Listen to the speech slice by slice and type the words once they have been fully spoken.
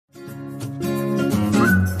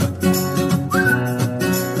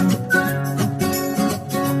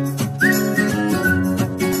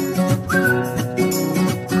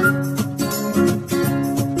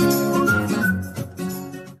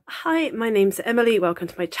name's Emily, welcome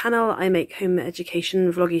to my channel. I make home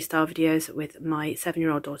education vloggy style videos with my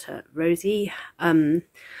 7-year-old daughter Rosie. Kind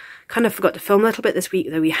of forgot to film a little bit this week,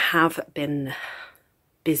 though we have been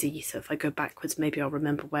busy, so if I go backwards maybe I'll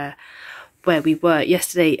remember where we were.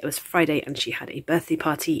 Yesterday it was Friday and she had a birthday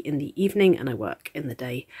party in the evening and I work in the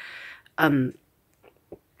day. But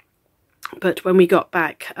when we got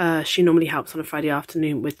back, she normally helps on a Friday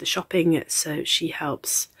afternoon with the shopping, so she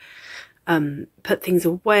helps put things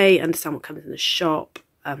away, understand what comes in the shop.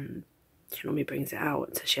 She normally brings it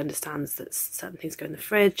out so she understands that certain things go in the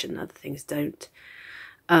fridge and other things don't.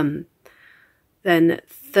 Then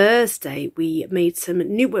Thursday we made some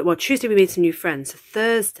new, well, Tuesday we made some new friends. So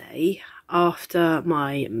Thursday, after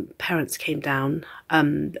my parents came down,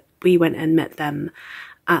 we went and met them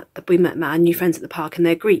we met our new friends at the park, and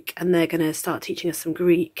they're Greek and they're going to start teaching us some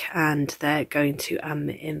Greek, and they're going to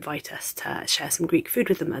invite us to share some Greek food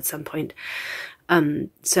with them at some point, and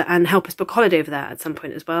help us book a holiday over there at some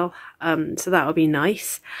point as well. So that'll be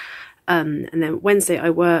nice. And then Wednesday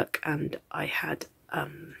I work and I had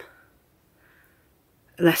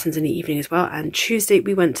lessons in the evening as well, and Tuesday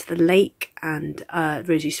we went to the lake and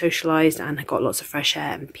Rosie socialised and got lots of fresh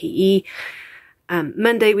air and PE.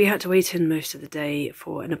 Monday we had to wait in most of the day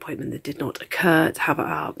for an appointment that did not occur to have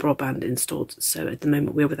our broadband installed, so at the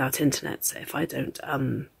moment we're without internet, so if I don't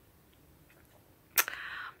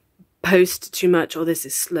post too much or this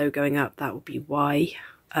is slow going up, that will be why.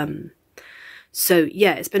 So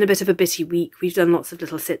yeah, it's been a bit of a bitty week. We've done lots of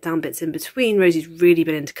little sit-down bits in between. Rosie's really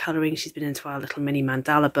been into colouring. She's been into our little mini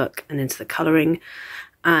mandala book and into the colouring,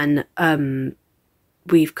 and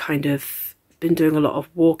we've kind of been doing a lot of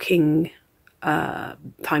walking,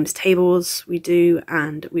 times tables we do,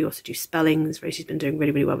 and we also do spellings. Rosie's been doing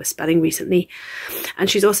really well with spelling recently, and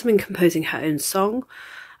she's also been composing her own song.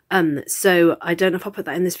 So I don't know if I'll put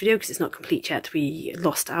that in this video because it's not complete yet. We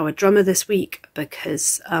lost our drummer this week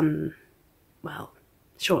because well,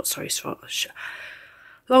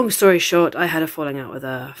 long story short, I had a falling out with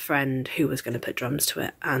a friend who was going to put drums to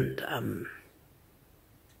it, and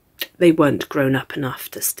they weren't grown up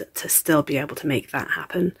enough to still be able to make that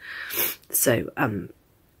happen. So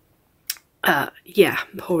yeah,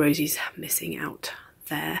 poor Rosie's missing out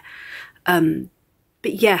there.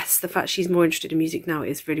 But yes, the fact she's more interested in music now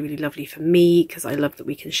is really lovely for me, because I love that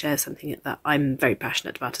we can share something that I'm very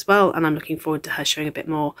passionate about as well, and I'm looking forward to her showing a bit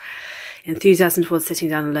more enthusiasm towards sitting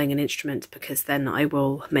down and learning an instrument, because then I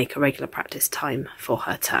will make a regular practice time for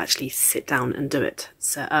her to actually sit down and do it.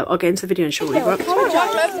 So I'll get into the video and show what we're up to.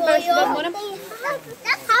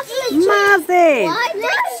 Marvin! Why would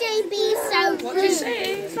she be so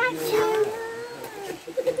rude? Thank you.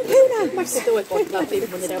 Who knows? My sister always wants love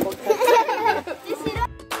even when they don't want her.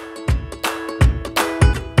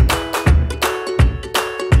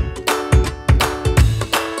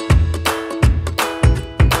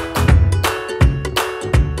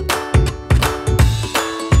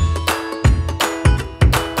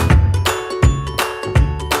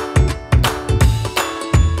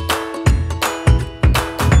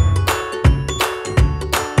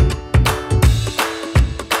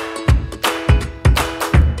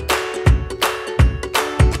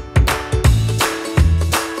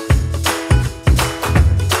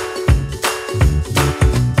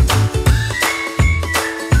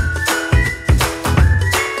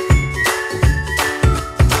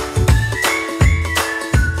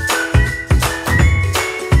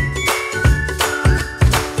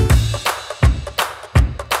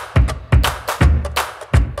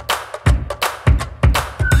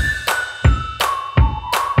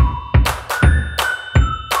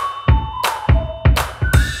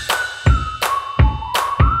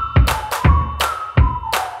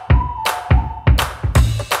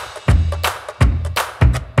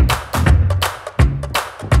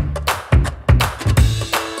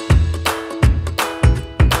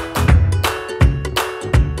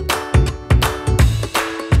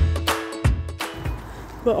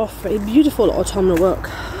 We're off for a beautiful autumnal walk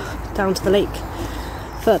down to the lake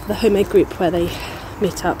for the homemade group where they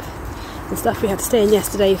meet up and stuff. We had to stay in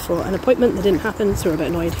yesterday for an appointment that didn't happen, so we're a bit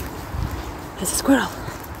annoyed. There's a squirrel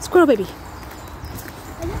baby,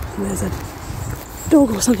 and there's a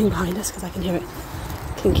dog or something behind us because I can hear it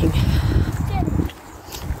clinking.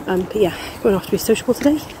 But yeah, going off to be sociable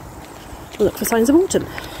today and look for signs of autumn.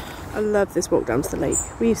 I love this walk down to the lake.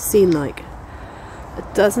 We've seen like a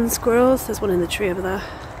dozen squirrels. There's one in the tree over there.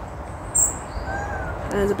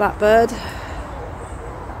 There's a blackbird.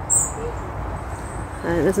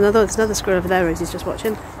 And there's another squirrel over there. Rosie's just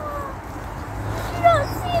watching. Did you not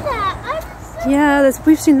see that? Yeah,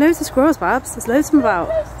 we've seen loads of squirrels, Babs. There's loads of them about.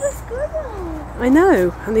 Where's the squirrel? I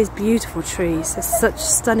know, and these beautiful trees. There's such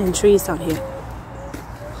stunning trees down here.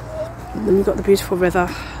 And then we've got the beautiful river.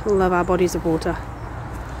 Love our bodies of water.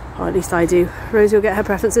 Or at least I do. Rosie will get her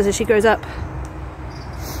preferences as she grows up.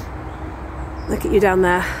 Look at you down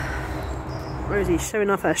there. Rosie's showing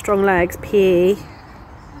off her strong legs. P.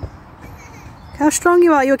 How strong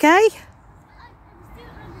you are, you okay?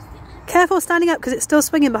 Careful standing up because it's still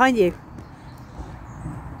swinging behind you.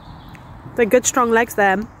 They're good strong legs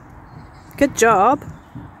then. Good job.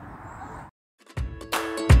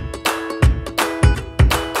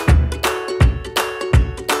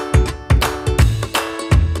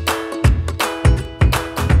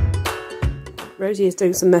 Rosie is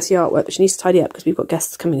doing some messy artwork, but she needs to tidy up because we've got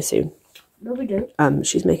guests coming soon. No, we don't.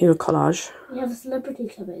 She's making a collage. We have a celebrity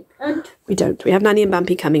coming. And we don't. We have Nanny and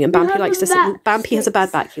Bampy coming, and Bampy likes to sit. Bampy has a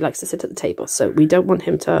bad back. He likes to sit at the table, so we don't want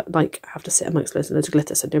him to like have to sit amongst loads and loads of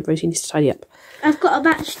glitter. So Rosie needs to tidy up. I've got a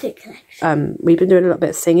matchstick collection. We've been doing a little bit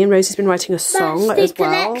of singing. Rosie's been writing a song as well.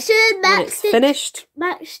 When it's finished.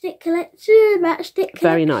 Matchstick collection. Matchstick collection.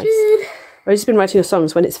 Very nice. Rosie's been writing a song,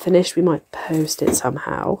 so when it's finished, we might post it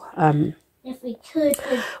somehow. If we could.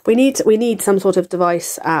 We need some sort of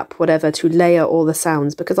device, app, whatever, to layer all the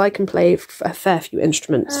sounds, because I can play a fair few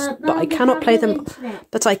instruments, but I cannot play them.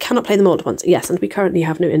 But I cannot play them all at once. Yes, and we currently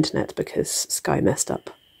have no internet because Sky messed up.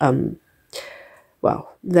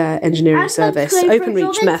 Well, their engineering service,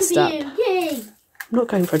 OpenReach, messed up. Yay. I'm not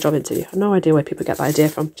going for a job interview. I have no idea where people get that idea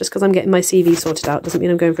from. Just because I'm getting my CV sorted out doesn't mean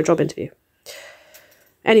I'm going for a job interview.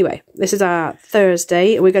 Anyway, this is our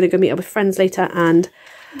Thursday. We're going to go meet up with friends later and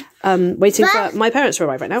waiting for my parents to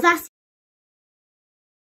arrive right now.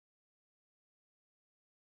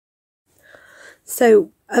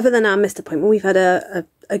 So, other than our missed appointment, we've had a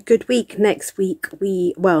good week. Next week's going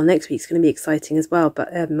to be exciting as well, but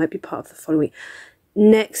it might be part of the following week.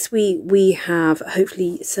 Next week we have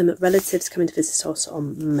hopefully some relatives coming to visit us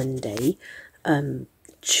on Monday.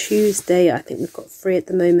 Tuesday I think we've got free at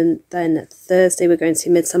the moment. Then Thursday we're going to see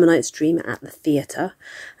Midsummer Night's Dream at the theatre.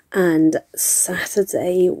 And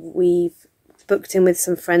Saturday we've booked in with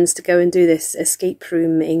some friends to go and do this escape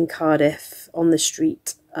room in Cardiff on the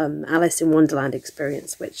street, Alice in Wonderland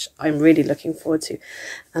experience, which I'm really looking forward to.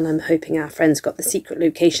 And I'm hoping our friend's got the secret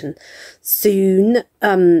location soon.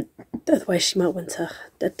 Otherwise she might want to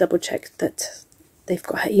double check that they've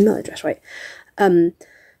got her email address right.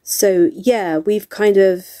 So yeah, we've kind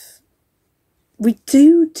of... We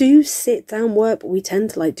do sit down work, but we tend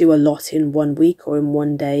to like do a lot in 1 week or in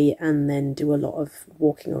 1 day, and then do a lot of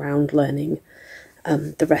walking around learning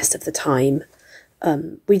the rest of the time.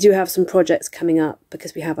 We do have some projects coming up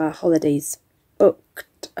because we have our holidays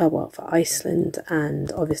booked, for Iceland,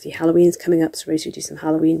 and obviously Halloween's coming up, so Rosie will do some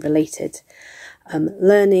Halloween related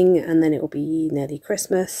learning, and then it will be nearly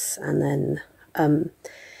Christmas, and then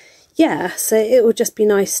yeah, so it will just be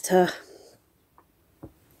nice to...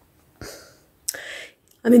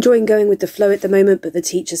 I'm enjoying going with the flow at the moment, but the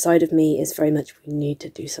teacher side of me is very much, we need to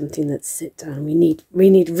do something that's sit down. We need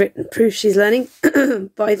written proof she's learning.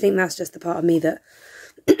 But I think that's just the part of me that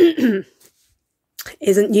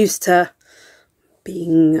isn't used to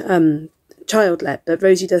being child-led. But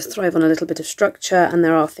Rosie does thrive on a little bit of structure, and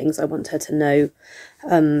there are things I want her to know.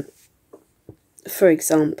 For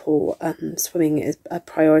example, swimming is a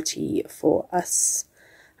priority for us.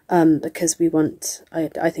 Because we want,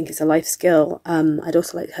 I think it's a life skill. I'd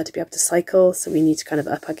also like her to be able to cycle, so we need to kind of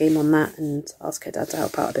up our game on that and ask her dad to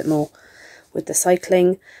help out a bit more with the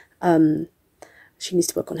cycling. She needs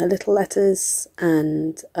to work on her little letters,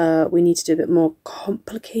 and we need to do a bit more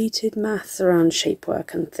complicated maths around shape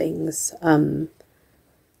work and things.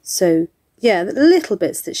 So yeah, the little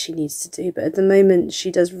bits that she needs to do, but at the moment she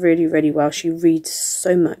does really, really well. She reads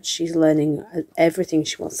so much. She's learning everything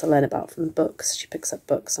she wants to learn about from books. She picks up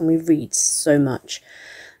books, and we read so much.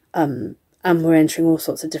 And we're entering all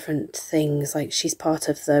sorts of different things. Like, she's part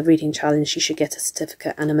of the reading challenge. She should get a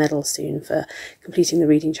certificate and a medal soon for completing the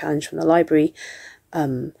reading challenge from the library.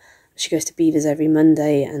 She goes to Beavers every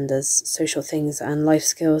Monday and does social things and life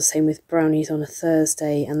skills. Same with Brownies on a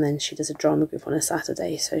Thursday, and then she does a drama group on a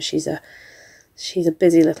Saturday. So she's a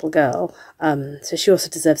busy little girl. So she also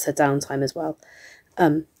deserves her downtime as well.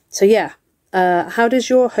 So yeah, how does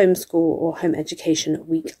your homeschool or home education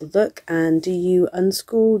week look? And do you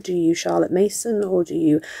unschool? Do you Charlotte Mason? Or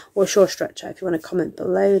what's your structure? If you want to comment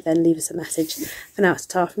below, then leave us a message. For now, it's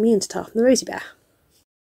ta from me and ta from the Rosie Bear.